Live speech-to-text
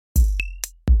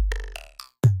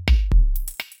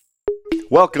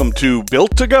Welcome to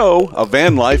Built to Go, a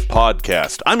van life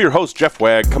podcast. I'm your host, Jeff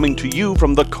Wagg, coming to you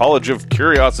from the College of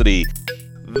Curiosity.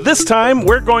 This time,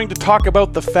 we're going to talk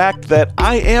about the fact that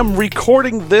I am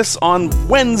recording this on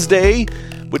Wednesday,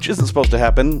 which isn't supposed to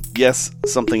happen. Yes,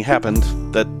 something happened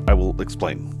that I will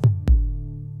explain.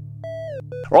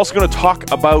 We're also going to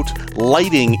talk about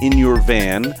lighting in your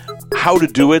van, how to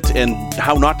do it, and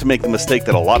how not to make the mistake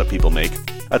that a lot of people make.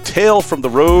 A tale from the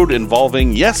road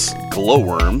involving, yes,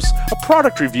 glowworms, a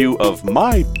product review of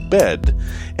my bed,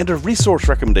 and a resource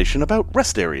recommendation about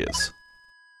rest areas.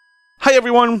 Hi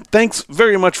everyone, thanks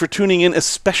very much for tuning in,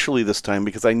 especially this time,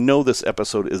 because I know this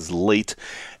episode is late,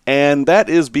 and that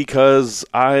is because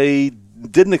I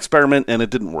did an experiment and it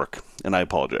didn't work, and I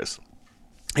apologize.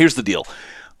 Here's the deal.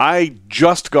 I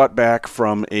just got back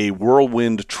from a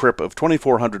whirlwind trip of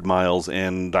 2,400 miles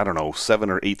and, 7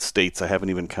 or 8 states, I haven't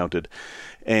even counted.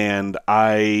 And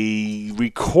I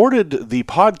recorded the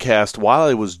podcast while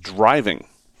I was driving.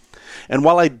 And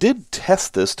while I did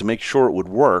test this to make sure it would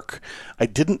work, I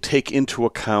didn't take into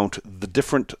account the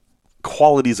different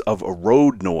qualities of a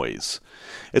road noise.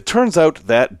 It turns out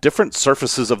that different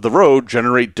surfaces of the road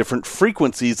generate different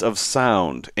frequencies of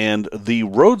sound, and the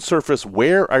road surface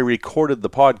where I recorded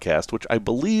the podcast, which I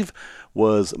believe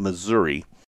was Missouri,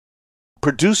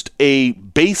 produced a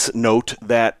bass note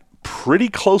that pretty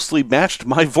closely matched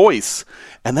my voice,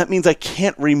 and that means I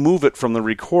can't remove it from the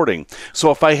recording.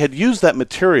 So if I had used that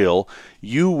material,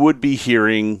 you would be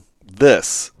hearing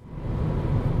this.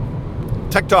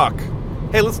 Tech Talk.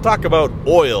 Hey, let's talk about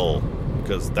oil,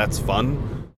 because that's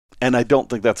fun. And I don't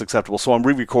think that's acceptable, so I'm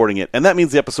re-recording it, and that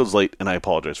means the episode's late, and I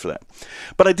apologize for that.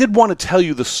 But I did want to tell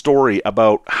you the story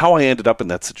about how I ended up in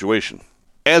that situation.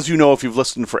 As you know, if you've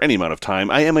listened for any amount of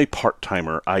time, I am a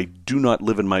part-timer. I do not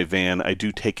live in my van. I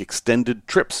do take extended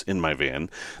trips in my van.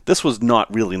 This was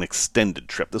not really an extended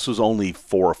trip. This was only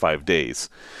 4 or 5 days.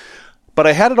 But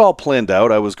I had it all planned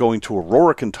out. I was going to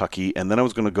Aurora, Kentucky, and then I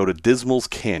was going to go to Dismal's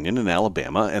Canyon in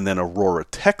Alabama, and then Aurora,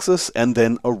 Texas, and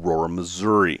then Aurora,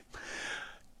 Missouri.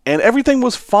 And everything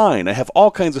was fine. I have all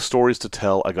kinds of stories to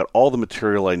tell. I got all the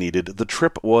material I needed. The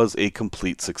trip was a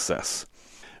complete success.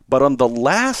 But on the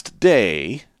last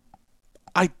day,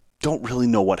 I don't really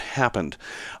know what happened.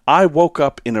 I woke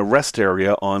up in a rest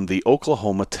area on the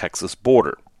Oklahoma-Texas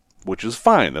border, which is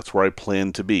fine. That's where I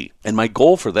planned to be. And my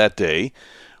goal for that day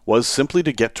was simply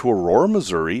to get to Aurora,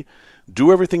 Missouri,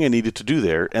 do everything I needed to do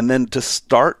there, and then to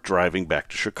start driving back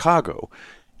to Chicago,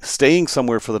 staying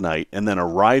somewhere for the night, and then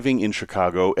arriving in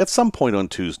Chicago at some point on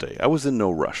Tuesday. I was in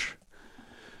no rush.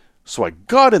 So I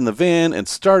got in the van and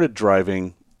started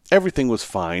driving. Everything was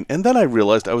fine, and then I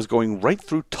realized I was going right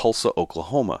through Tulsa,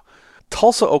 Oklahoma.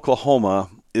 Tulsa, Oklahoma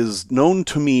is known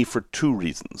to me for 2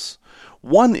 reasons.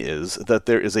 One is that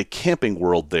there is a Camping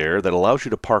World there that allows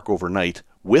you to park overnight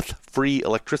with free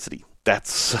electricity.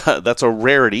 That's a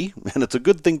rarity, and it's a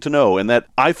good thing to know, and that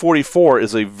I-44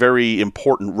 is a very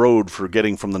important road for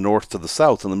getting from the north to the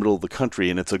south in the middle of the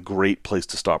country, and it's a great place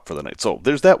to stop for the night. So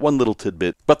there's that one little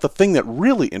tidbit. But the thing that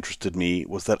really interested me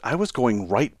was that I was going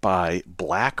right by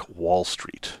Black Wall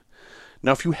Street.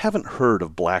 Now, if you haven't heard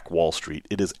of Black Wall Street,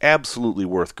 it is absolutely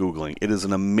worth Googling. It is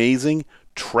an amazing,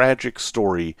 tragic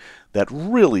story that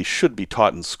really should be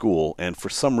taught in school, and for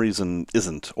some reason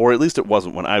isn't, or at least it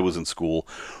wasn't when I was in school,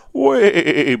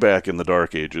 way back in the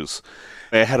dark ages.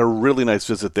 I had a really nice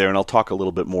visit there, and I'll talk a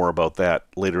little bit more about that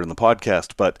later in the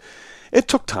podcast, but it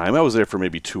took time. I was there for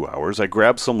maybe 2 hours. I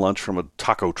grabbed some lunch from a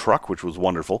taco truck, which was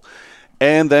wonderful,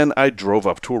 and then I drove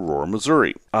up to Aurora,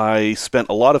 Missouri. I spent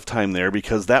a lot of time there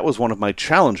because that was one of my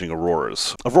challenging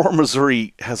Auroras. Aurora,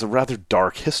 Missouri has a rather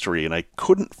dark history, and I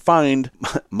couldn't find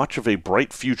much of a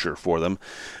bright future for them,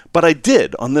 but I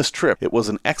did on this trip. It was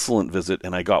an excellent visit,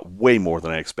 and I got way more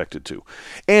than I expected to.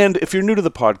 And if you're new to the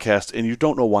podcast and you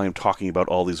don't know why I'm talking about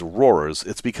all these auroras,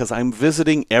 it's because I'm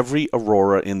visiting every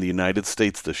aurora in the United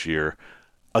States this year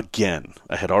again.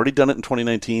 I had already done it in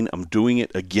 2019. I'm doing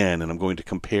it again, and I'm going to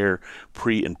compare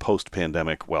pre- and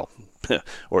post-pandemic. Well,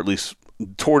 or at least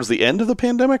towards the end of the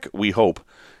pandemic, we hope.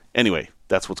 Anyway,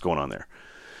 that's what's going on there.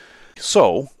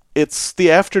 So, it's the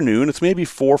afternoon. It's maybe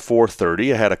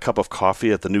 4:30. I had a cup of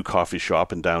coffee at the new coffee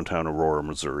shop in downtown Aurora,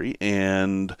 Missouri,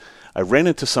 and I ran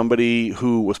into somebody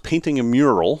who was painting a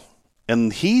mural,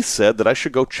 and he said that I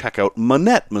should go check out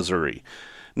Monett, Missouri.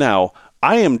 Now,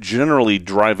 I am generally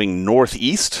driving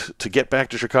northeast to get back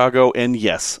to Chicago, and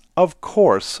yes, of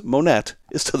course, Monett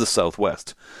is to the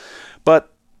southwest.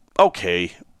 But,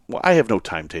 okay, well, I have no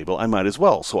timetable. I might as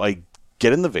well. So I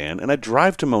get in the van, and I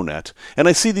drive to Monette, and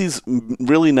I see these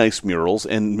really nice murals,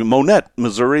 and Monette,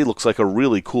 Missouri looks like a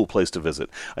really cool place to visit.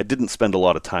 I didn't spend a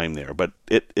lot of time there, but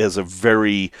it is a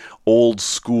very old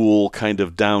school kind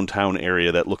of downtown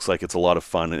area that looks like it's a lot of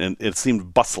fun, and it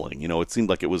seemed bustling. It seemed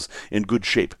like it was in good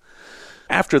shape.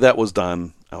 After that was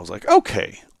done, I was like,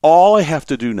 okay, all I have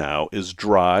to do now is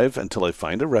drive until I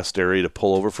find a rest area to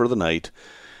pull over for the night,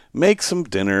 make some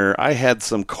dinner. I had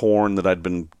some corn that I'd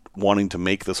been wanting to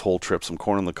make this whole trip, some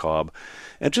corn on the cob,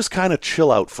 and just kind of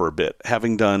chill out for a bit.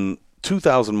 Having done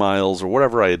 2,000 miles or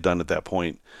whatever I had done at that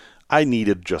point, I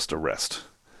needed just a rest.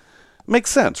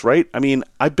 Makes sense, right? I mean,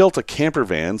 I built a camper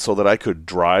van so that I could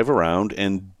drive around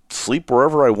and sleep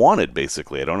wherever I wanted,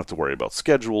 basically. I don't have to worry about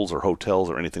schedules or hotels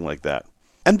or anything like that.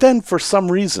 And then, for some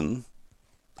reason,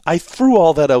 I threw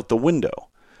all that out the window.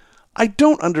 I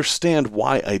don't understand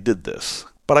why I did this.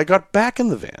 But I got back in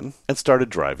the van and started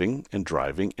driving, and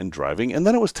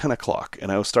then it was 10 o'clock,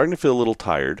 and I was starting to feel a little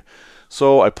tired,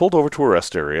 so I pulled over to a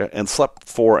rest area and slept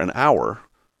for an hour,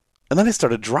 and then I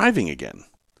started driving again.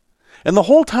 And the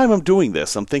whole time I'm doing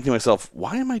this, I'm thinking to myself,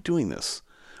 why am I doing this?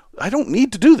 I don't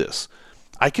need to do this.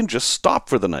 I can just stop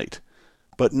for the night.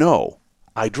 But no,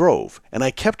 I drove, and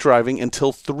I kept driving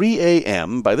until 3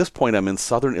 a.m. By this point, I'm in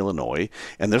southern Illinois,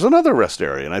 and there's another rest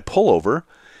area, and I pull over,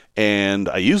 and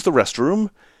I use the restroom,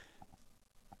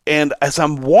 and as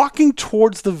I'm walking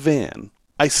towards the van,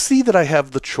 I see that I have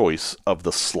the choice of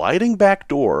the sliding back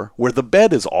door where the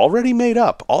bed is already made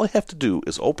up. All I have to do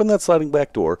is open that sliding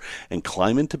back door and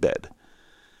climb into bed.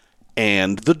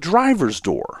 And the driver's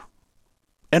door.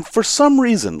 And for some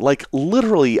reason, like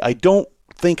literally, I don't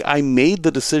think I made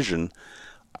the decision.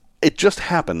 It just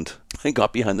happened. I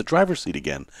got behind the driver's seat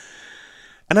again.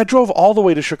 And I drove all the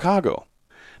way to Chicago.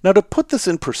 Now, to put this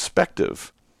in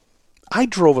perspective, I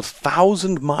drove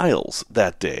 1,000 miles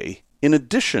that day in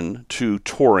addition to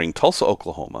touring Tulsa,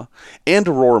 Oklahoma, and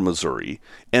Aurora, Missouri,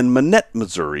 and Monette,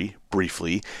 Missouri,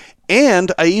 briefly,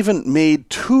 and I even made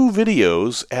 2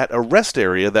 videos at a rest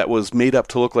area that was made up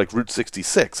to look like Route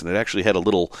 66, and it actually had a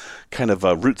little kind of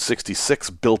a Route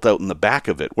 66 built out in the back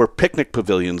of it, where picnic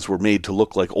pavilions were made to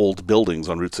look like old buildings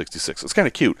on Route 66. It's kind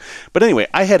of cute. But anyway,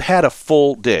 I had a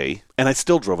full day, and I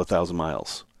still drove 1,000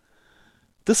 miles.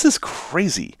 This is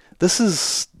crazy. This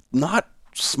is not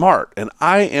smart. And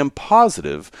I am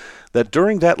positive that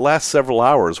during that last several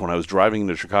hours when I was driving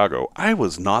into Chicago, I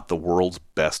was not the world's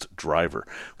best driver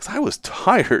because I was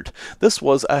tired. This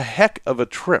was a heck of a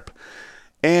trip.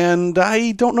 And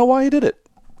I don't know why I did it.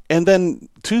 And then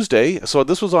Tuesday, so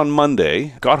this was on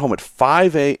Monday, got home at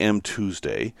 5 a.m.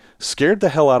 Tuesday, scared the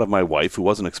hell out of my wife, who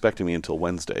wasn't expecting me until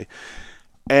Wednesday.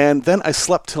 And then I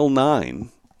slept till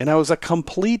 9. And I was a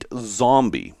complete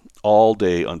zombie all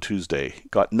day on Tuesday.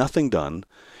 Got nothing done.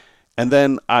 And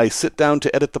then I sit down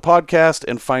to edit the podcast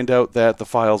and find out that the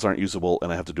files aren't usable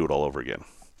and I have to do it all over again.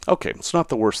 Okay, it's not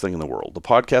the worst thing in the world. The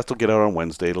podcast will get out on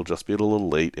Wednesday. It'll just be a little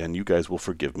late, and you guys will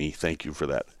forgive me. Thank you for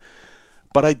that.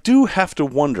 But I do have to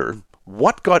wonder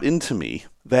what got into me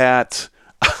that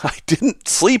I didn't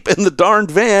sleep in the darned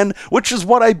van, which is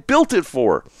what I built it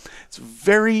for. It's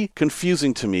very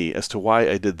confusing to me as to why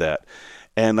I did that.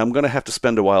 And I'm going to have to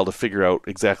spend a while to figure out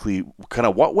exactly kind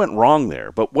of what went wrong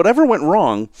there. But whatever went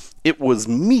wrong, it was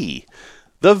me.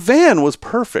 The van was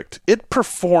perfect. It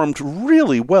performed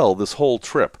really well this whole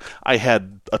trip. I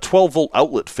had a 12-volt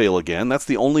outlet fail again. That's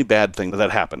the only bad thing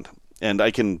that happened. And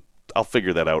I'll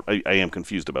figure that out. I am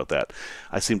confused about that.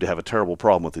 I seem to have a terrible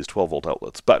problem with these 12-volt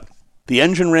outlets. But the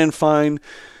engine ran fine.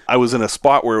 I was in a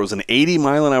spot where it was an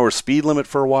 80-mile-an-hour speed limit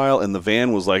for a while, and the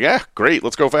van was like, great,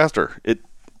 let's go faster.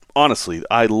 Honestly,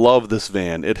 I love this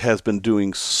van. It has been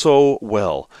doing so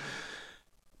well.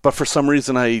 But for some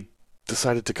reason, I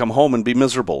decided to come home and be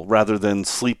miserable rather than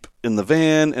sleep in the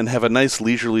van and have a nice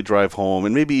leisurely drive home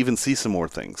and maybe even see some more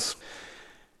things.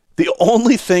 The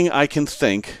only thing I can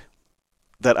think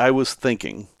that I was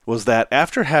thinking was that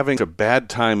after having a bad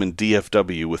time in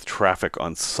DFW with traffic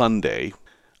on Sunday,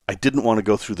 I didn't want to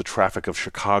go through the traffic of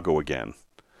Chicago again.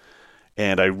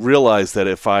 And I realized that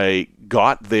if I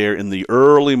got there in the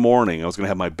early morning, I was going to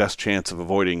have my best chance of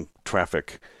avoiding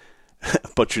traffic.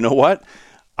 But you know what?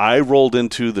 I rolled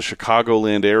into the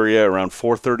Chicagoland area around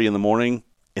 4:30 in the morning,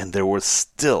 and there was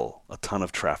still a ton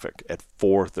of traffic at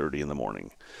 4:30 in the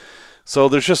morning. So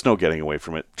there's just no getting away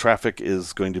from it. Traffic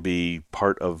is going to be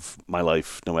part of my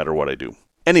life no matter what I do.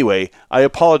 Anyway, I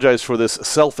apologize for this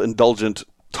self-indulgent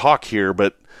talk here,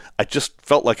 but I just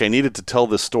felt like I needed to tell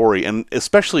this story, and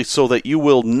especially so that you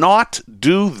will not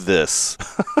do this.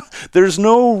 There's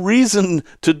no reason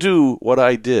to do what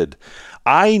I did.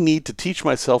 I need to teach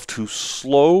myself to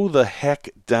slow the heck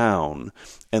down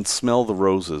and smell the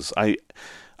roses.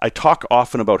 I talk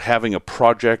often about having a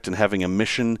project and having a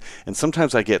mission, and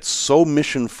sometimes I get so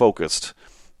mission focused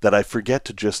that I forget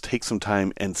to just take some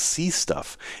time and see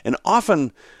stuff. And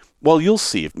often, well, you'll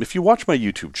see. If you watch my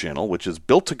YouTube channel, which is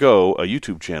Built to Go, a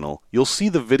YouTube channel, you'll see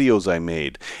the videos I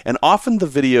made. And often the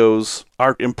videos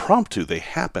are impromptu. They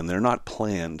happen. They're not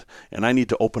planned. And I need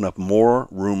to open up more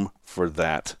room for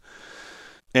that.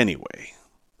 Anyway,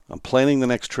 I'm planning the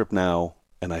next trip now,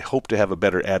 and I hope to have a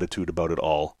better attitude about it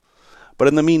all. But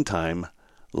in the meantime,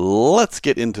 let's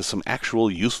get into some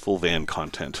actual useful van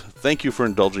content. Thank you for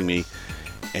indulging me,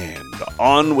 and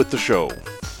on with the show.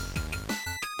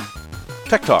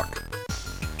 Tech Talk.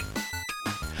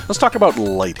 Let's talk about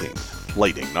lighting.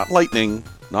 Lighting, not lightning,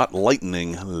 not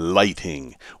lightning,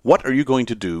 lighting. What are you going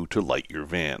to do to light your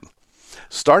van?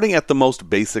 Starting at the most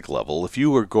basic level, if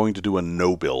you are going to do a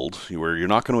no-build, where you're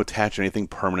not going to attach anything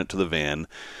permanent to the van,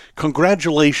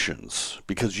 congratulations,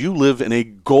 because you live in a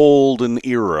golden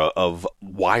era of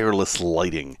wireless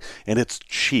lighting, and it's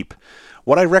cheap.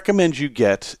 What I recommend you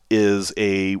get is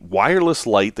a wireless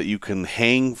light that you can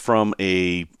hang from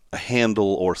a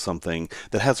handle or something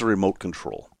that has a remote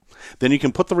control. Then you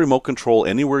can put the remote control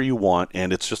anywhere you want,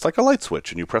 and it's just like a light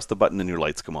switch, and you press the button and your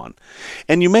lights come on.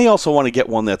 And you may also want to get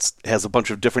one that has a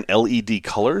bunch of different LED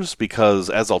colors, because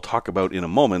as I'll talk about in a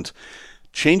moment,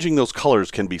 changing those colors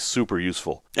can be super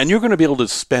useful. And you're going to be able to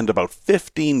spend about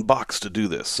 $15 to do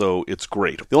this, so it's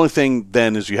great. The only thing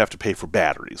then is you have to pay for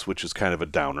batteries, which is kind of a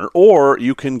downer. Or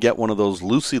you can get one of those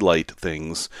Lucy Light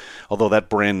things, although that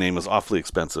brand name is awfully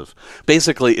expensive.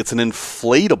 Basically, it's an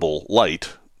inflatable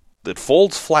light that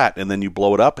folds flat, and then you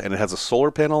blow it up, and it has a solar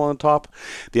panel on top.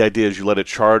 The idea is you let it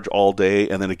charge all day,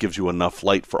 and then it gives you enough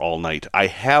light for all night. I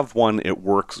have one. It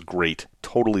works great.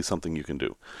 Totally something you can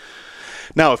do.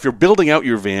 Now, if you're building out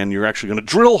your van, you're actually going to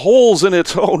drill holes in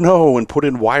it, oh no, and put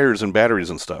in wires and batteries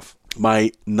and stuff.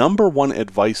 My number one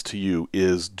advice to you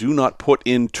is do not put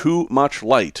in too much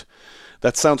light.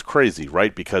 That sounds crazy,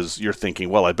 right? Because you're thinking,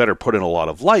 well, I better put in a lot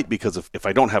of light, because if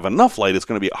I don't have enough light, it's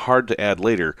going to be hard to add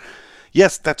later.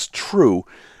 Yes, that's true,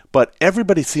 but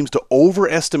everybody seems to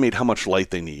overestimate how much light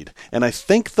they need. And I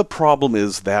think the problem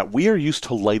is that we are used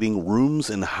to lighting rooms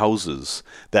and houses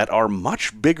that are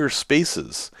much bigger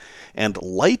spaces, and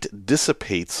light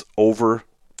dissipates over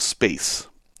space.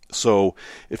 So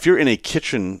if you're in a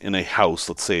kitchen in a house,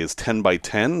 let's say is 10 by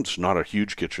 10, it's not a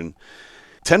huge kitchen,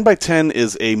 10 by 10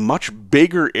 is a much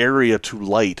bigger area to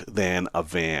light than a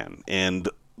van, and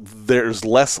there's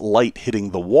less light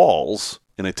hitting the walls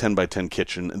in a 10 by 10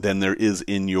 kitchen than there is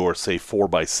in your, say, 4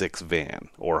 by 6 van,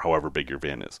 or however big your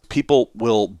van is. People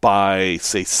will buy,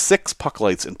 say, 6 puck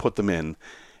lights and put them in,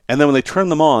 and then when they turn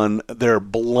them on, they're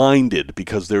blinded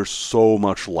because there's so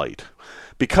much light.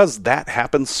 Because that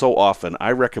happens so often,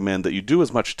 I recommend that you do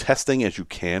as much testing as you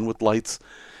can with lights,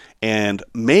 and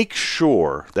make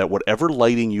sure that whatever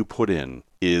lighting you put in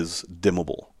is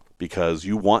dimmable, because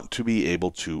you want to be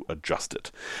able to adjust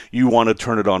it. You want to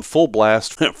turn it on full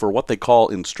blast for what they call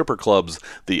in stripper clubs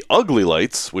the ugly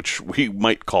lights, which we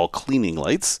might call cleaning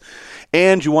lights,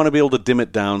 and you want to be able to dim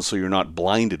it down so you're not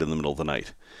blinded in the middle of the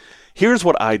night. Here's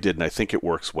what I did, and I think it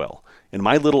works well. In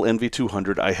my little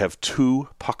NV200, I have 2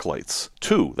 puck lights.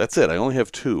 2, that's it, I only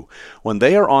have 2. When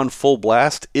they are on full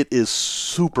blast, it is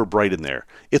super bright in there.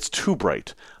 It's too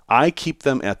bright. I keep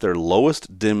them at their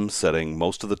lowest dim setting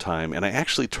most of the time, and I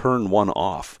actually turn one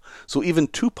off. So even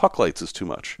 2 puck lights is too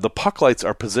much. The puck lights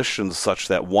are positioned such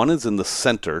that one is in the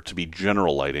center to be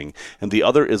general lighting, and the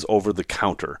other is over the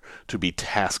counter to be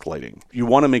task lighting. You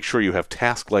want to make sure you have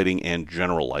task lighting and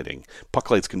general lighting.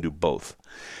 Puck lights can do both.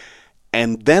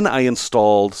 And then I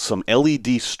installed some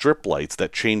LED strip lights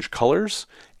that change colors,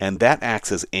 and that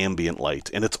acts as ambient light.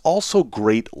 And it's also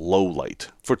great low light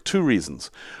for 2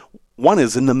 reasons. One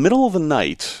is, in the middle of the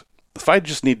night, if I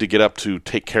just need to get up to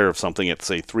take care of something at,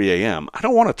 say, 3 a.m., I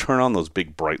don't want to turn on those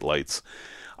big bright lights.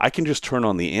 I can just turn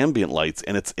on the ambient lights,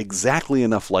 and it's exactly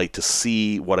enough light to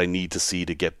see what I need to see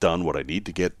to get done what I need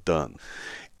to get done.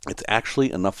 It's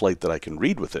actually enough light that I can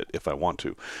read with it if I want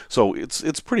to. So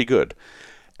it's pretty good.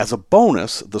 As a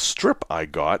bonus, the strip I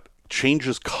got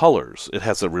changes colors. It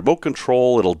has a remote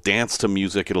control, it'll dance to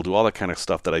music, it'll do all that kind of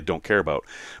stuff that I don't care about.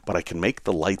 But I can make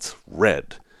the lights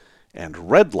red.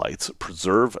 And red lights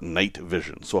preserve night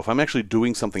vision. So if I'm actually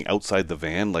doing something outside the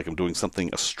van, like I'm doing something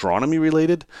astronomy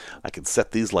related, I can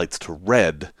set these lights to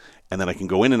red, and then I can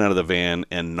go in and out of the van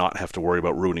and not have to worry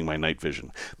about ruining my night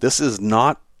vision. This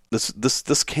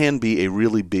can be a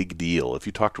really big deal. If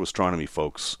you talk to astronomy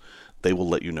folks, they will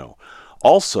let you know.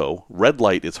 Also, red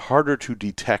light is harder to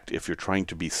detect if you're trying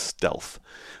to be stealth.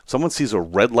 If someone sees a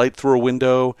red light through a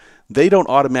window, they don't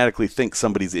automatically think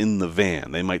somebody's in the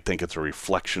van. They might think it's a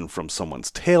reflection from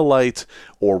someone's taillight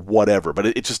or whatever, but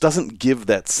it just doesn't give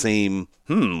that same,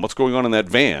 what's going on in that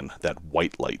van, that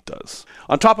white light does.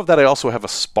 On top of that, I also have a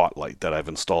spotlight that I've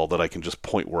installed that I can just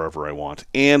point wherever I want,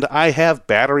 and I have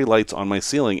battery lights on my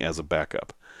ceiling as a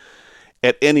backup.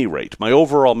 At any rate, my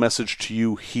overall message to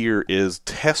you here is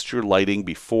test your lighting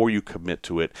before you commit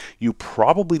to it. You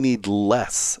probably need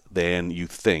less than you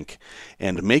think,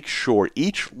 and make sure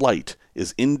each light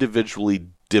is individually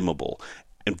dimmable.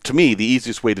 And to me, the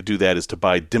easiest way to do that is to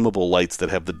buy dimmable lights that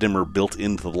have the dimmer built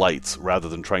into the lights rather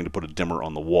than trying to put a dimmer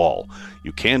on the wall.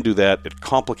 You can do that, it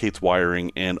complicates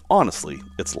wiring, and honestly,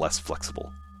 it's less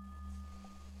flexible.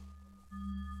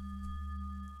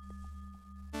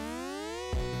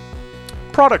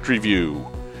 Product review.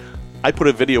 I put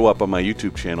a video up on my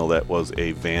YouTube channel that was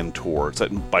a van tour. It's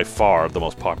by far the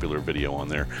most popular video on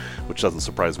there, which doesn't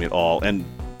surprise me at all. And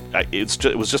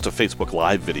it was just a Facebook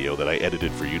Live video that I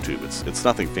edited for YouTube. It's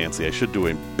nothing fancy. I should do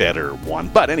a better one.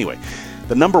 But anyway,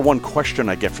 the number one question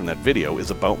I get from that video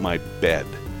is about my bed.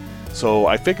 So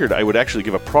I figured I would actually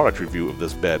give a product review of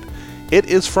this bed. It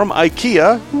is from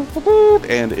IKEA,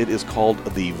 and it is called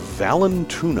the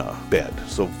Vallentuna bed.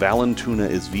 So Vallentuna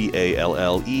is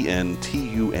Vallentuna,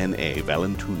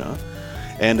 Vallentuna.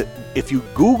 And if you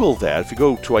Google that, if you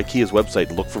go to IKEA's website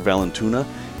and look for Vallentuna,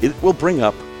 it will bring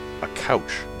up a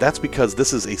couch. That's because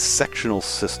this is a sectional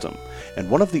system. And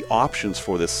one of the options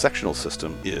for this sectional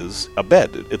system is a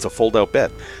bed. It's a fold-out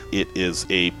bed. It is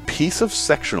a piece of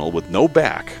sectional with no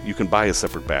back. You can buy a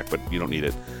separate back, but you don't need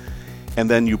it. And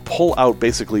then you pull out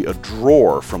basically a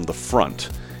drawer from the front,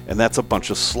 and that's a bunch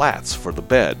of slats for the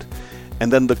bed. And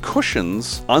then the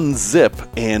cushions unzip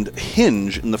and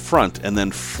hinge in the front and then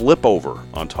flip over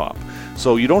on top.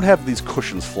 So you don't have these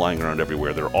cushions flying around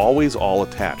everywhere. They're always all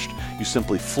attached. You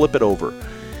simply flip it over.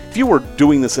 If you were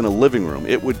doing this in a living room,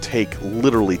 it would take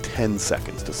literally 10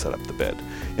 seconds to set up the bed.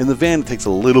 In the van, it takes a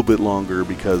little bit longer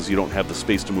because you don't have the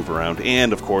space to move around,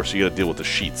 and of course, you got to deal with the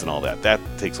sheets and all that. That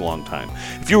takes a long time.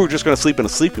 If you were just going to sleep in a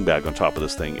sleeping bag on top of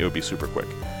this thing, it would be super quick.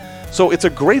 So it's a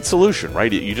great solution, right?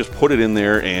 You just put it in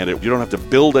there, and you don't have to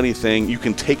build anything. You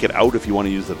can take it out if you want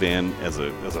to use the van as a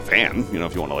van,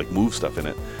 if you want to move stuff in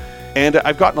it. And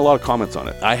I've gotten a lot of comments on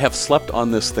it. I have slept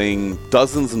on this thing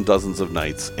dozens and dozens of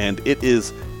nights, and it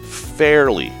is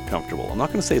fairly comfortable. I'm not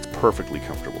going to say it's perfectly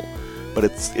comfortable, but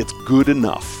it's good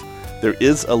enough. There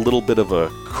is a little bit of a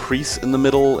crease in the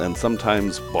middle, and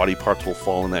sometimes body parts will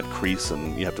fall in that crease,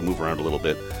 and you have to move around a little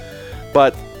bit.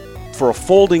 But for a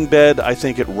folding bed, I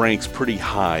think it ranks pretty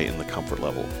high in the comfort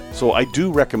level. So I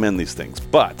do recommend these things,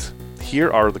 but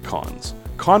here are the cons.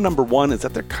 Con number one is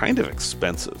that they're kind of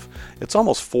expensive. It's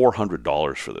almost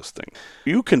 $400 for this thing.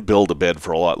 You can build a bed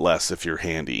for a lot less if you're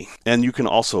handy, and you can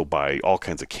also buy all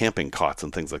kinds of camping cots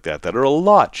and things like that that are a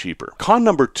lot cheaper. Con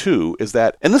number two is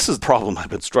that, and this is a problem I've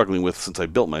been struggling with since I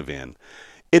built my van,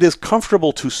 it is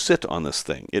comfortable to sit on this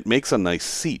thing. It makes a nice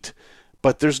seat,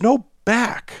 but there's no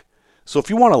back. So if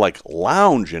you want to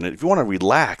lounge in it, if you want to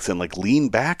relax and lean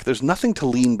back, there's nothing to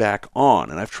lean back on.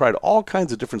 And I've tried all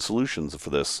kinds of different solutions for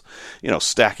this,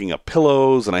 stacking up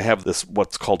pillows, and I have this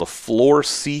what's called a floor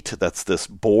seat. That's this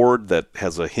board that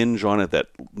has a hinge on it that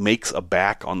makes a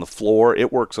back on the floor.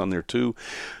 It works on there too.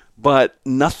 But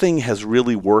nothing has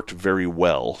really worked very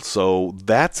well, so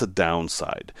that's a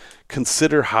downside.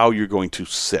 Consider how you're going to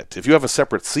sit. If you have a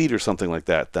separate seat or something like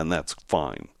that, then that's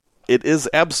fine. It is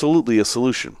absolutely a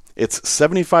solution. It's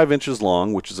 75 inches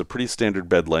long, which is a pretty standard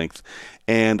bed length,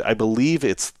 and I believe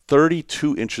it's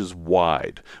 32 inches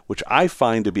wide, which I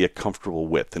find to be a comfortable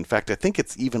width. In fact, I think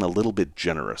it's even a little bit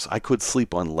generous. I could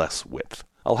sleep on less width.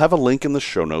 I'll have a link in the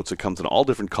show notes. It comes in all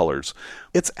different colors.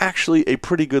 It's actually a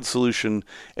pretty good solution,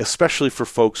 especially for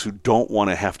folks who don't want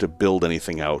to have to build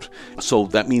anything out. So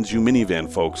that means you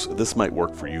minivan folks, this might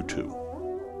work for you too.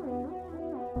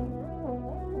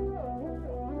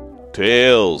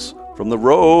 Tales from the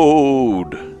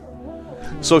road.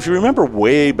 So if you remember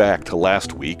way back to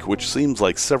last week, which seems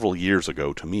like several years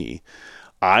ago to me,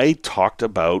 I talked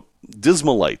about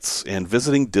Dismal Lights and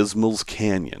visiting Dismal's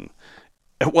Canyon.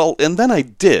 Well, and then I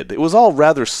did. It was all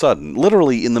rather sudden.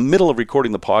 Literally in the middle of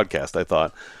recording the podcast, I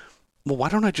thought, well, why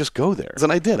don't I just go there?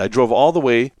 And I did. I drove all the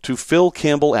way to Phil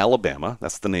Campbell, Alabama.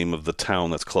 That's the name of the town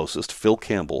that's closest, Phil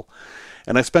Campbell.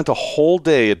 And I spent a whole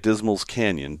day at Dismal's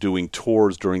Canyon doing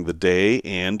tours during the day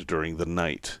and during the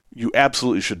night. You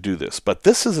absolutely should do this, but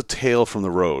this is a tale from the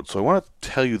road, so I want to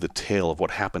tell you the tale of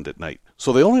what happened at night.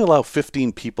 So they only allow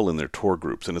 15 people in their tour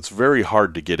groups, and it's very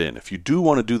hard to get in. If you do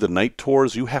want to do the night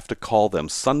tours, you have to call them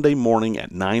Sunday morning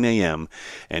at 9 a.m.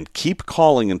 and keep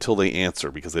calling until they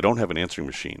answer, because they don't have an answering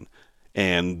machine.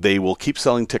 And they will keep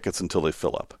selling tickets until they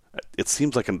fill up. It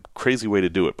seems like a crazy way to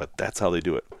do it, but that's how they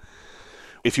do it.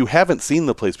 If you haven't seen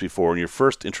the place before and your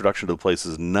first introduction to the place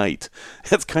is night,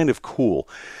 that's kind of cool.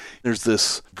 There's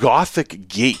this Gothic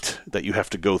gate that you have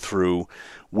to go through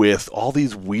with all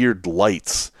these weird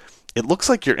lights. It looks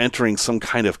like you're entering some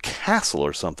kind of castle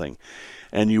or something.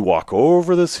 And you walk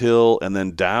over this hill and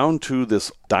then down to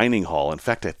this dining hall. In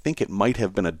fact, I think it might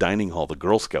have been a dining hall the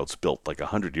Girl Scouts built like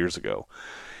 100 years ago.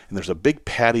 And there's a big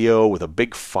patio with a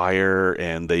big fire,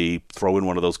 and they throw in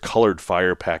one of those colored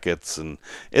fire packets, and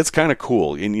it's kind of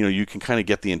cool. And, you can kind of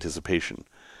get the anticipation.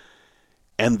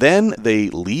 And then they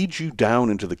lead you down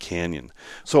into the canyon.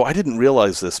 So I didn't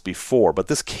realize this before, but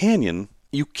this canyon,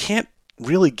 you can't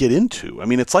really get into. I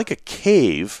mean, it's like a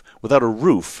cave without a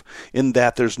roof in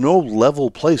that there's no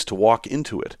level place to walk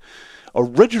into it.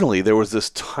 Originally, there was this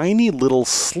tiny little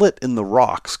slit in the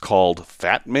rocks called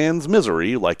Fat Man's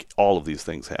Misery, like all of these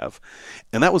things have,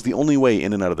 and that was the only way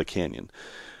in and out of the canyon.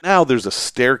 Now there's a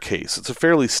staircase. It's a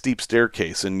fairly steep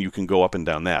staircase, and you can go up and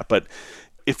down that, but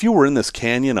if you were in this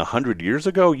canyon 100 years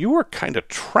ago, you were kind of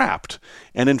trapped,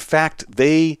 and in fact,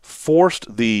 they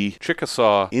forced the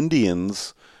Chickasaw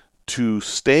Indians to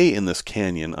stay in this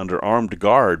canyon under armed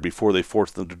guard before they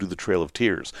forced them to do the Trail of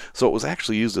Tears. So it was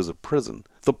actually used as a prison.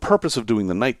 The purpose of doing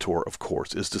the night tour, of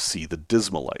course, is to see the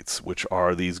Dismalites, which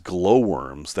are these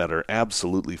glowworms that are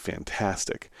absolutely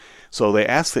fantastic. So they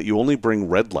ask that you only bring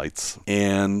red lights,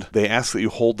 and they ask that you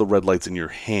hold the red lights in your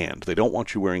hand. They don't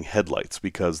want you wearing headlights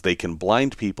because they can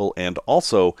blind people, and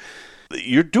also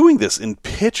you're doing this in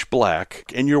pitch black,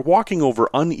 and you're walking over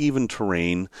uneven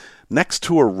terrain next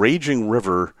to a raging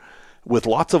river with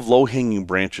lots of low-hanging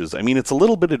branches. I mean, it's a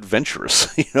little bit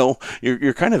adventurous,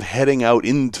 You're kind of heading out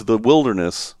into the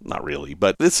wilderness. Not really,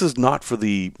 but this is not for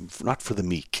the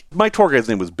meek. My tour guide's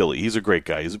name was Billy. He's a great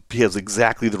guy. He has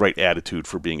exactly the right attitude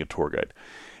for being a tour guide.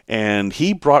 And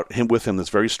he brought with him this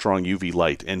very strong UV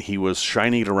light, and he was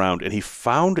shining it around, and he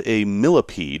found a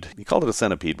millipede. He called it a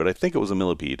centipede, but I think it was a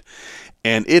millipede.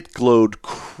 And it glowed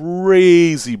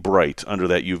crazy bright under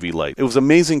that UV light. It was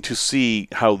amazing to see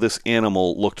how this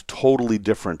animal looked totally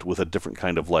different with a different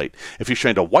kind of light. If you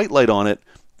shined a white light on it,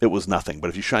 it was nothing. But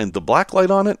if you shined the black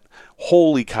light on it,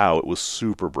 holy cow, it was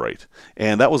super bright.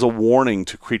 And that was a warning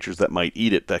to creatures that might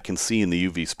eat it that can see in the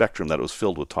UV spectrum that it was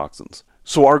filled with toxins.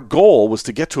 So our goal was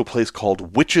to get to a place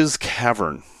called Witch's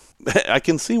Cavern. I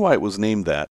can see why it was named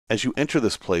that. As you enter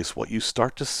this place, what you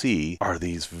start to see are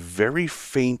these very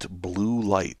faint blue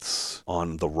lights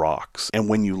on the rocks. And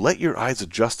when you let your eyes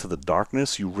adjust to the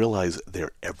darkness, you realize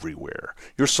they're everywhere.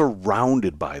 You're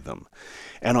surrounded by them.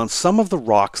 And on some of the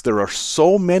rocks, there are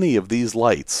so many of these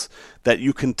lights that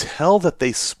you can tell that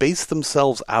they space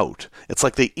themselves out. It's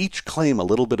like they each claim a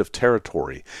little bit of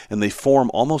territory, and they form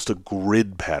almost a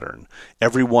grid pattern,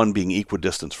 every one being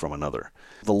equidistant from another.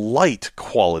 The light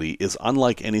quality is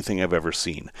unlike anything I've ever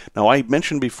seen. Now, I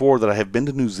mentioned before that I have been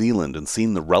to New Zealand and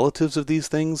seen the relatives of these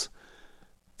things.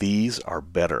 These are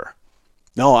better.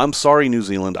 No, I'm sorry, New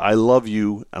Zealand. I love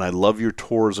you, and I love your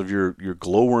tours of your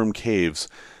glowworm caves.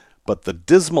 But the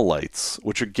Dismalites,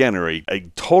 which again are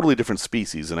a totally different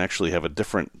species and actually have a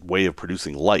different way of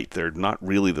producing light, they're not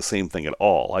really the same thing at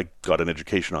all. I got an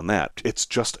education on that. It's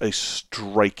just a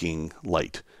striking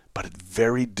light, but it's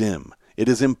very dim. It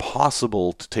is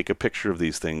impossible to take a picture of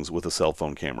these things with a cell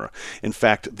phone camera. In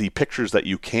fact, the pictures that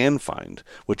you can find,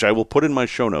 which I will put in my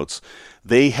show notes,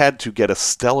 they had to get a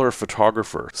stellar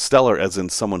photographer, stellar as in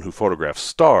someone who photographs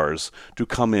stars, to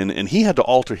come in, and he had to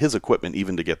alter his equipment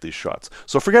even to get these shots.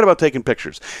 So forget about taking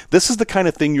pictures. This is the kind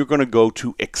of thing you're going to go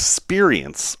to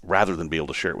experience rather than be able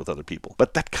to share it with other people.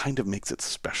 But that kind of makes it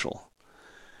special.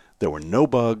 There were no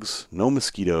bugs, no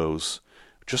mosquitoes,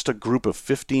 just a group of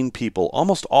 15 people,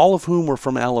 almost all of whom were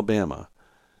from Alabama.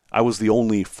 I was the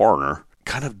only foreigner,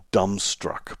 kind of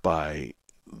dumbstruck by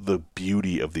the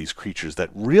beauty of these creatures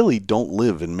that really don't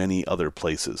live in many other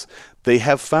places. They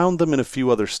have found them in a few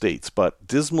other states, but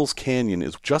Dismal's Canyon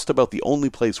is just about the only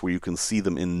place where you can see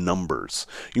them in numbers.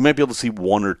 You might be able to see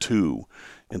one or two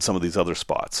in some of these other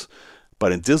spots,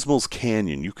 but in Dismal's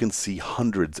Canyon you can see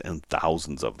hundreds and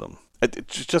thousands of them.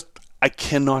 I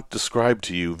cannot describe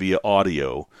to you via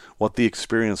audio what the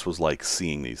experience was like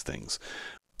seeing these things.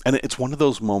 And it's one of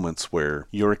those moments where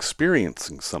you're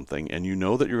experiencing something and you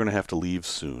know that you're going to have to leave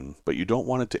soon, but you don't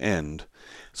want it to end.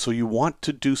 So you want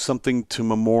to do something to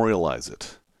memorialize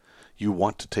it. You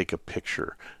want to take a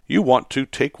picture. You want to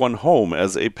take one home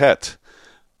as a pet.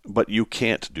 But you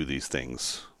can't do these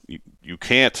things. You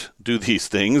can't do these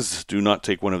things. Do not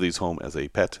take one of these home as a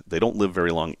pet. They don't live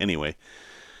very long anyway.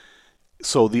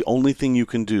 So the only thing you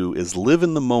can do is live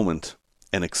in the moment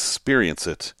and experience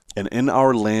it. And in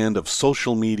our land of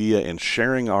social media and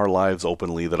sharing our lives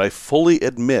openly that I fully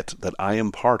admit that I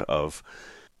am part of,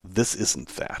 this isn't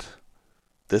that.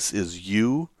 This is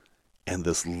you and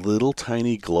this little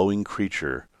tiny glowing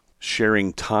creature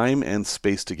sharing time and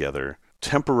space together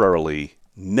temporarily,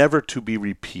 never to be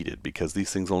repeated, because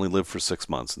these things only live for 6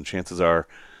 months and chances are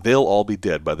they'll all be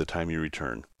dead by the time you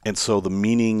return. And so the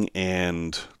meaning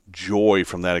and joy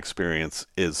from that experience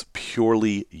is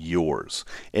purely yours.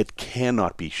 It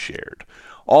cannot be shared.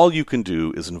 All you can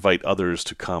do is invite others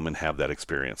to come and have that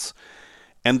experience.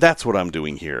 And that's what I'm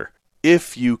doing here.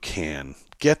 If you can,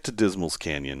 get to Dismal's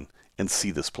Canyon and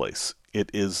see this place.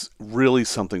 It is really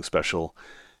something special.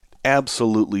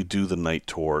 Absolutely do the night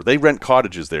tour. They rent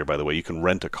cottages there, by the way. You can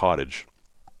rent a cottage.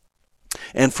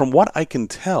 And from what I can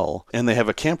tell, and they have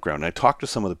a campground. I talked to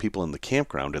some of the people in the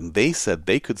campground, and they said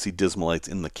they could see Dismalites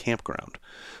in the campground.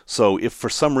 So if for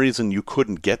some reason you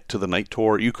couldn't get to the night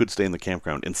tour, you could stay in the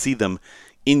campground and see them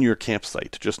in your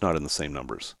campsite, just not in the same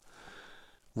numbers.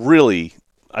 Really,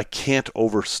 I can't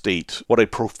overstate what a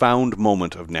profound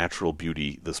moment of natural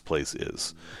beauty this place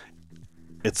is.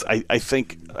 I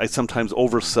think I sometimes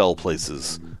oversell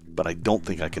places, but I don't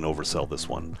think I can oversell this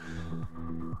one.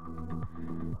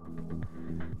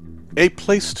 A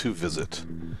place to visit.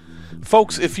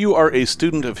 Folks, if you are a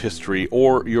student of history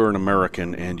or you're an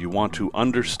American and you want to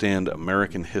understand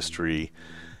American history,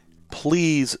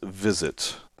 please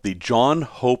visit the John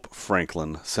Hope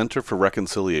Franklin Center for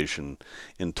Reconciliation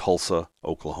in Tulsa,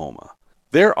 Oklahoma.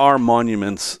 There are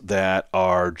monuments that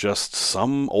are just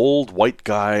some old white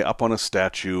guy up on a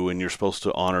statue and you're supposed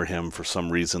to honor him for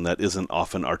some reason that isn't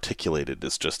often articulated.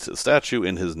 It's just a statue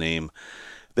in his name.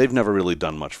 They've never really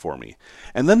done much for me.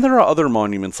 And then there are other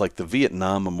monuments like the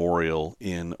Vietnam Memorial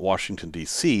in Washington,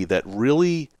 D.C. that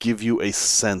really give you a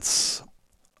sense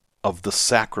of the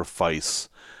sacrifice,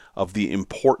 of the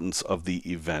importance of the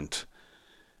event,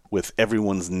 with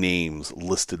everyone's names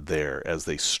listed there as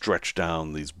they stretch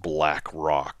down these black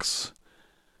rocks.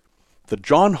 The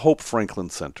John Hope Franklin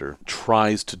Center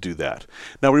tries to do that.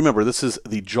 Now remember, this is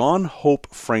the John Hope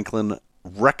Franklin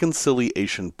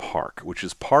Reconciliation Park, which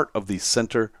is part of the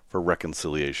Center for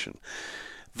Reconciliation.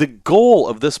 The goal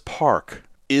of this park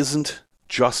isn't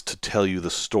just to tell you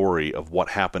the story of what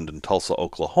happened in Tulsa,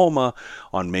 Oklahoma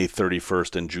on May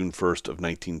 31st and June 1st of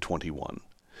 1921.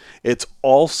 It's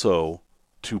also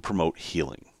to promote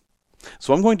healing.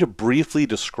 So I'm going to briefly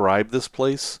describe this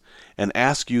place and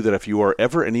ask you that if you are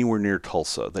ever anywhere near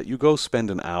Tulsa, that you go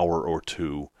spend an hour or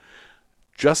two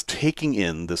just taking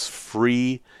in this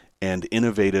free and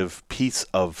innovative piece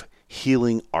of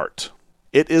healing art.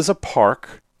 It is a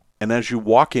park, and as you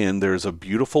walk in, there's a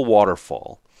beautiful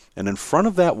waterfall. And in front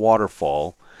of that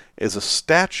waterfall is a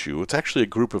statue. It's actually a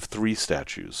group of 3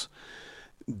 statues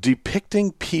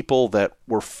depicting people that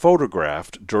were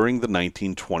photographed during the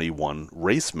 1921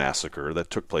 race massacre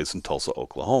that took place in Tulsa,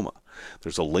 Oklahoma.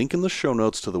 There's a link in the show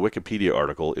notes to the Wikipedia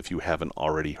article if you haven't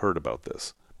already heard about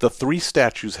this. The 3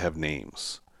 statues have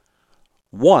names.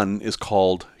 One is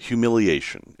called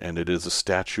Humiliation, and it is a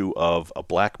statue of a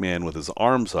black man with his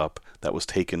arms up that was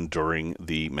taken during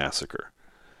the massacre.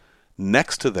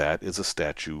 Next to that is a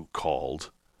statue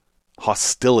called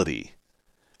Hostility,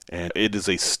 and it is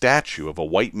a statue of a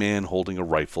white man holding a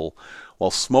rifle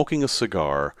while smoking a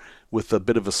cigar with a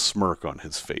bit of a smirk on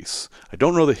his face. I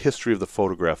don't know the history of the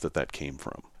photograph that came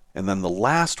from. And then the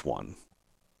last one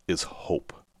is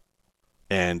Hope.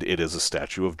 And it is a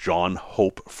statue of John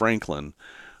Hope Franklin,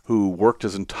 who worked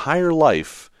his entire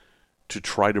life to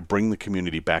try to bring the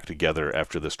community back together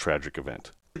after this tragic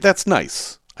event. That's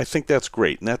nice. I think that's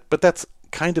great. But that's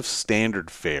kind of standard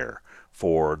fare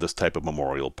for this type of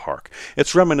memorial park.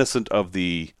 It's reminiscent of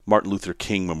the Martin Luther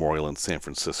King Memorial in San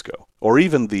Francisco, or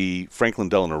even the Franklin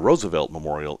Delano Roosevelt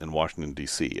Memorial in Washington,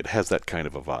 D.C. It has that kind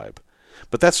of a vibe.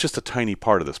 But that's just a tiny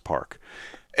part of this park.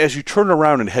 As you turn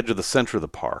around and head to the center of the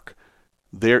park,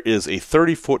 there is a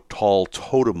 30-foot tall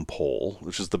totem pole,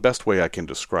 which is the best way I can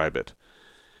describe it,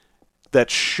 that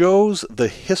shows the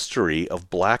history of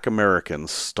black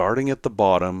Americans starting at the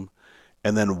bottom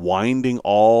and then winding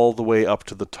all the way up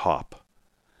to the top.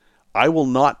 I will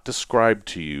not describe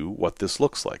to you what this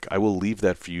looks like. I will leave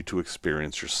that for you to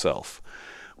experience yourself.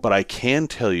 but I can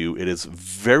tell you it is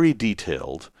very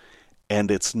detailed, and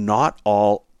it's not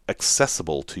all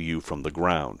accessible to you from the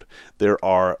ground. There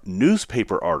are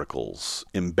newspaper articles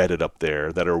embedded up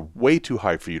there that are way too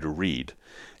high for you to read,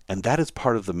 and that is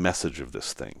part of the message of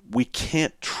this thing. We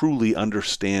can't truly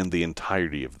understand the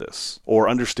entirety of this, or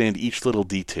understand each little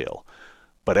detail.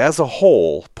 But as a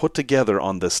whole, put together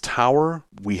on this tower,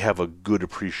 we have a good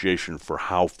appreciation for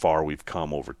how far we've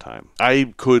come over time.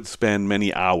 I could spend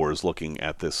many hours looking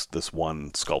at this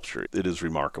one sculpture. It is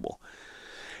remarkable.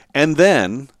 And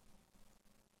then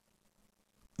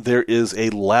there is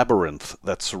a labyrinth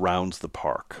that surrounds the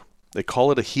park. They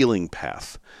call it a healing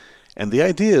path. And the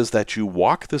idea is that you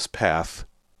walk this path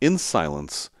in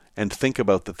silence and think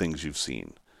about the things you've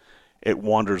seen. It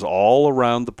wanders all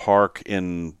around the park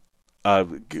in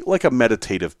like a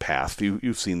meditative path.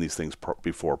 You've seen these things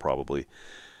before, probably.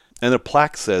 And the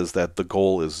plaque says that the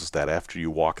goal is that after you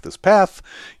walk this path,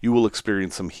 you will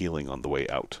experience some healing on the way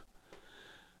out.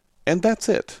 And that's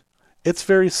it. It's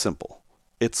very simple.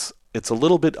 It's a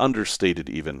little bit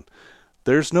understated even.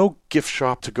 There's no gift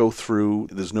shop to go through.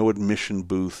 There's no admission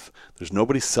booth. There's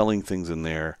nobody selling things in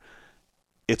there.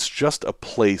 It's just a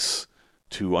place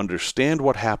to understand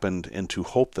what happened and to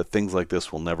hope that things like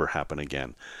this will never happen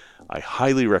again. I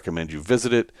highly recommend you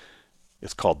visit it.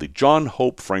 It's called the John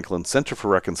Hope Franklin Center for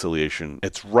Reconciliation.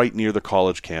 It's right near the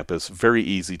college campus, very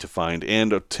easy to find.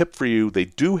 And a tip for you, they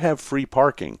do have free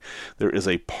parking. There is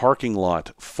a parking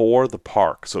lot for the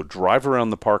park. So drive around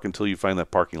the park until you find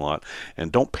that parking lot,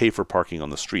 and don't pay for parking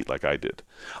on the street like I did.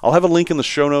 I'll have a link in the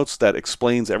show notes that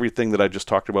explains everything that I just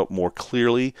talked about more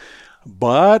clearly.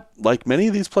 But like many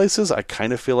of these places, I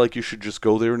kind of feel like you should just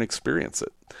go there and experience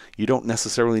it. You don't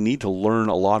necessarily need to learn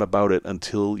a lot about it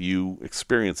until you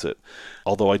experience it.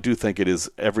 Although I do think it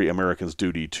is every American's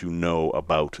duty to know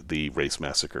about the race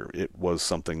massacre. It was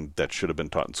something that should have been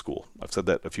taught in school. I've said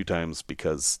that a few times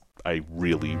because I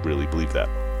really, really believe that.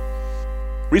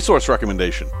 Resource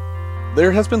recommendation.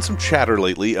 There has been some chatter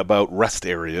lately about rest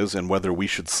areas and whether we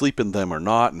should sleep in them or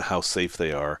not and how safe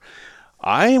they are.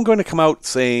 I am going to come out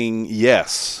saying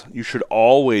yes, you should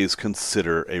always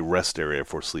consider a rest area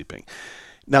for sleeping.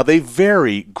 Now, they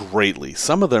vary greatly.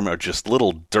 Some of them are just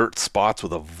little dirt spots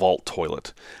with a vault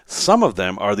toilet. Some of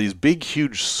them are these big,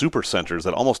 huge supercenters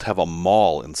that almost have a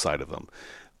mall inside of them.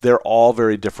 They're all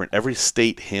very different. Every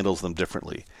state handles them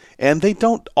differently. And they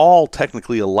don't all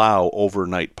technically allow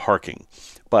overnight parking.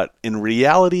 But in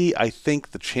reality, I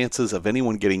think the chances of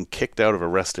anyone getting kicked out of a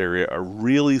rest area are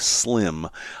really slim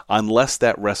unless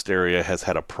that rest area has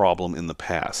had a problem in the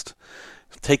past.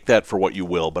 Take that for what you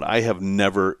will, but I have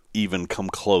never even come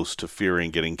close to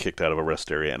fearing getting kicked out of a rest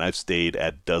area, and I've stayed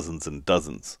at dozens and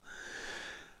dozens.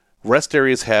 Rest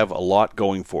areas have a lot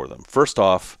going for them. First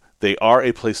off, they are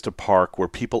a place to park where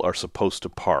people are supposed to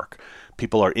park.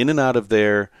 People are in and out of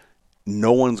there.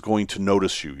 No one's going to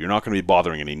notice you. You're not going to be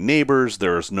bothering any neighbors.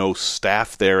 There's no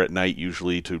staff there at night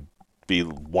usually to be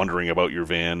wondering about your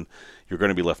van. You're going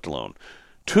to be left alone.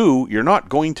 2, you're not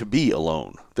going to be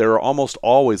alone. There are almost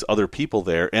always other people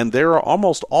there, and there are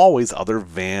almost always other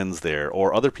vans there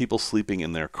or other people sleeping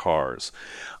in their cars.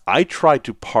 I try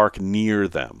to park near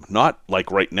them, not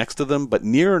like right next to them, but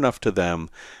near enough to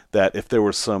them that if there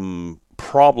was some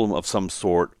problem of some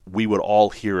sort, we would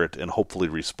all hear it and hopefully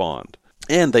respond.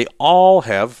 And they all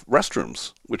have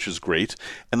restrooms, which is great,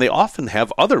 and they often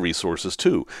have other resources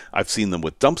too. I've seen them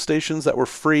with dump stations that were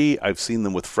free. I've seen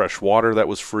them with fresh water that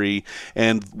was free.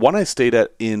 And one I stayed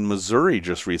at in Missouri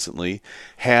just recently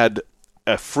had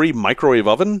a free microwave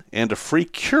oven and a free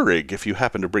Keurig if you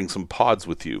happen to bring some pods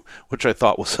with you, which I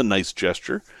thought was a nice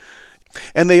gesture.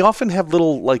 And they often have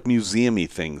little like museum-y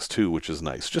things too, which is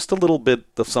nice. Just a little bit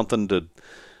of something to,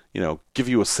 give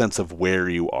you a sense of where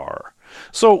you are.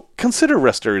 So consider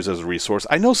rest areas as a resource.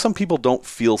 I know some people don't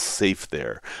feel safe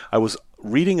there. I was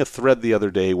reading a thread the other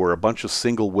day where a bunch of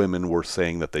single women were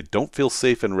saying that they don't feel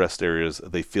safe in rest areas.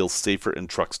 They feel safer in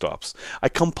truck stops. I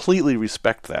completely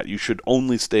respect that. You should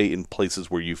only stay in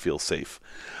places where you feel safe.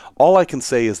 All I can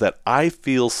say is that I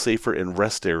feel safer in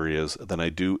rest areas than I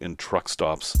do in truck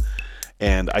stops.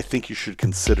 And I think you should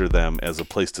consider them as a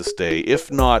place to stay,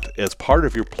 if not as part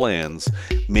of your plans,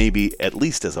 maybe at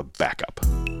least as a backup.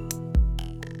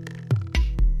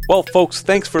 Well, folks,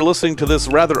 thanks for listening to this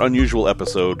rather unusual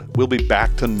episode. We'll be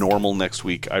back to normal next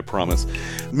week, I promise.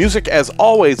 Music, as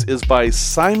always, is by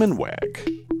Simon Wag.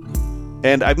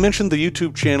 And I've mentioned the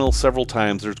YouTube channel several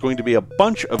times. There's going to be a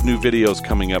bunch of new videos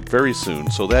coming up very soon.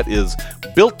 So that is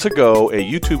Built to Go, a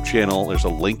YouTube channel. There's a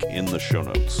link in the show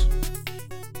notes.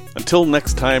 Until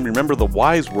next time, remember the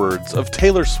wise words of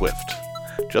Taylor Swift.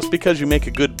 Just because you make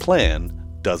a good plan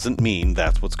doesn't mean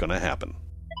that's what's going to happen.